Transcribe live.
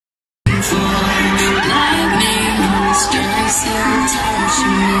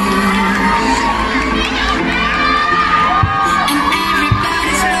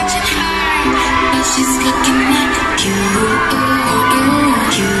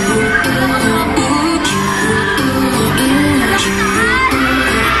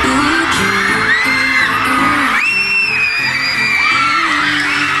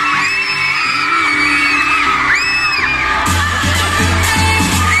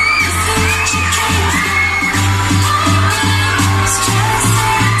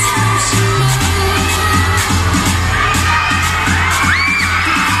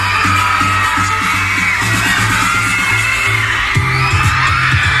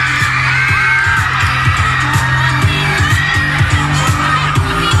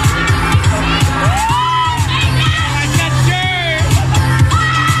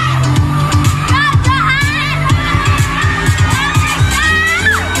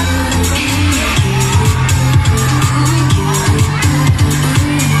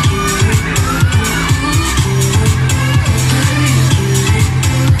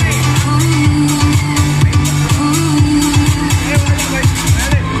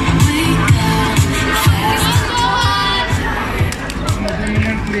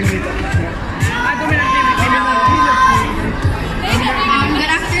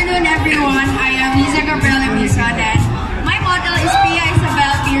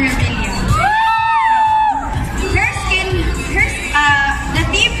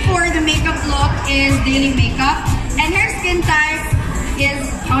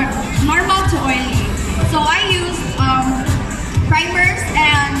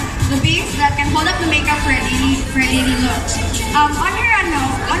the base that can hold up the makeup for a daily look. On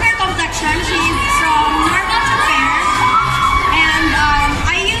her complexion, she's from normal to fair, and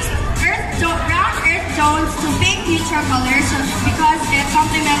I used brown earth tones to pink neutral colors because it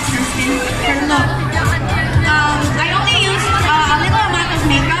complements her skin, her look. I only used a little amount of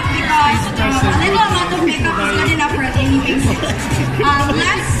makeup because a little amount of makeup is good enough for a daily basis.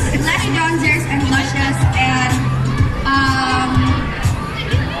 Less bronzers and blushes and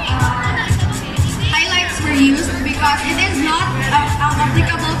highlights were used because it is not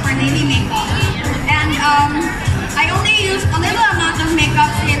applicable for daily makeup. And I only used a little amount of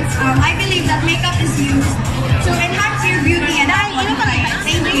makeup since I believe that makeup is used to enhance your beauty and quality.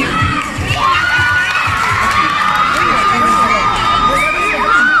 Thank you.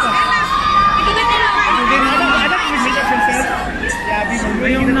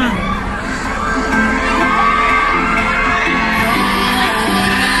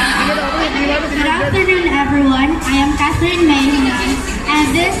 Good afternoon, everyone. I am Catherine Mayna, and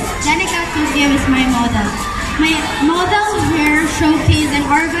this Danica Tukiw is my model. My model here showcase an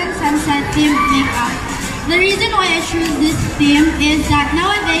urban sunset themed makeup. The reason why I choose this theme is that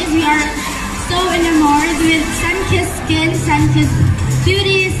nowadays we are so enamored with sun-kissed skin, sun-kissed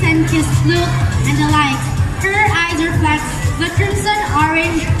beauty, sun-kissed look, and the likes. Her eyes reflect the crimson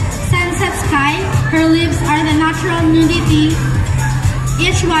orange sunset sky. Her lips are the natural nudity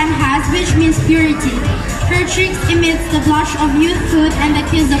each one has, which means purity. Her cheeks emits the blush of youthhood and the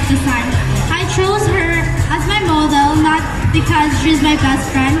kiss of the sun. I chose her as my model not because she's my best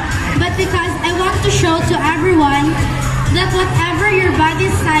friend, but because I want to show to everyone that whatever your body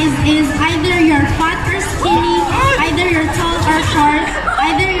size is, either you're fat or skinny, either you're tall or short,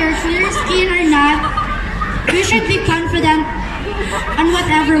 either you're clear skin or not, we should be confident on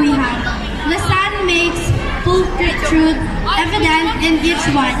whatever we have. The sun makes full truth evident in each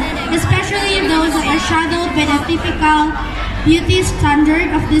one, especially those that are shadowed by the typical beauty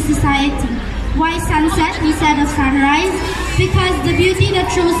standard of this society. Why sunset instead of sunrise? Because the beauty that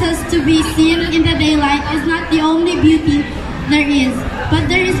chooses to be seen in the daylight is not the only beauty there is, but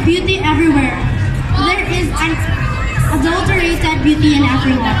there is beauty everywhere. There is an adulterated beauty in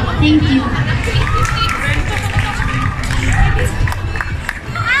everyone. Thank you.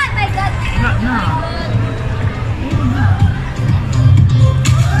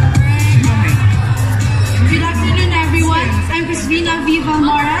 Good afternoon, everyone. I'm Christina Viva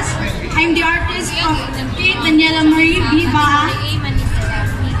Moras. I'm the artist of Kate Daniela Marie Viva,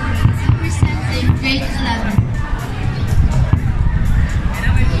 representing grade 11.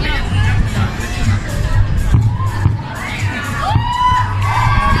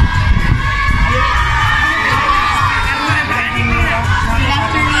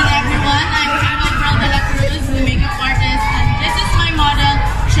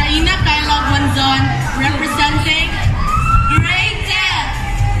 Representing grade 10.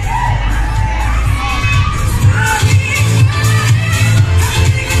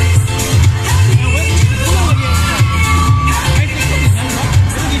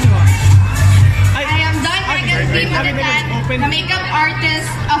 I am Don Megan Pimadetan, the makeup artist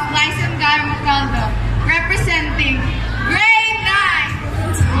of Lyson Guy Macaldo, representing grade 9.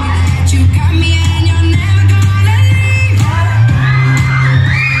 You got me and you're never gonna leave.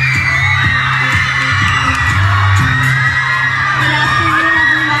 Good afternoon,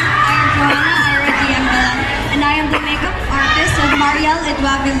 everyone. I am Joanna Aradian, and I am the makeup artist of Mariel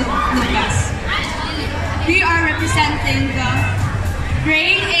Eduardo Lucas. We are representing the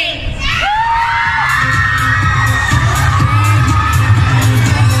grade 8.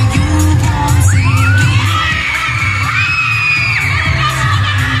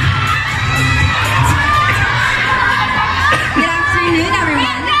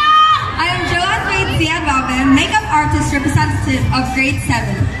 Makeup artist representative of grade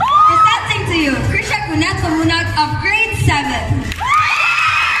 7. Presenting to you, Krisha Cunat Pamunag of grade 7.